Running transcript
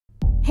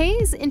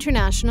xCase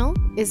International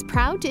is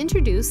proud to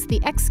introduce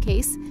the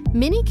xCase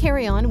Mini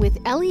Carry-On with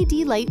LED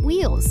light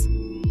wheels.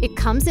 It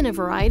comes in a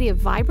variety of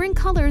vibrant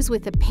colors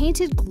with a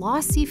painted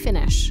glossy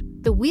finish.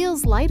 The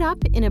wheels light up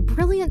in a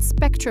brilliant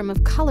spectrum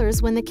of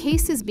colors when the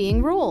case is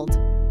being rolled.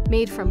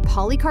 Made from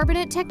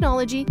polycarbonate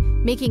technology,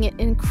 making it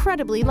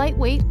incredibly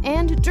lightweight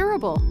and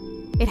durable.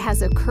 It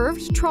has a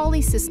curved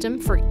trolley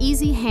system for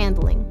easy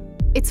handling.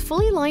 Its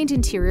fully lined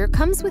interior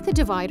comes with a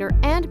divider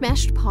and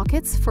meshed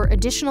pockets for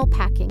additional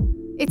packing.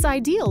 It's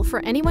ideal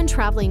for anyone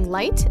traveling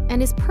light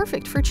and is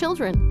perfect for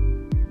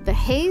children. The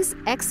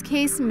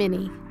xCase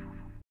Mini.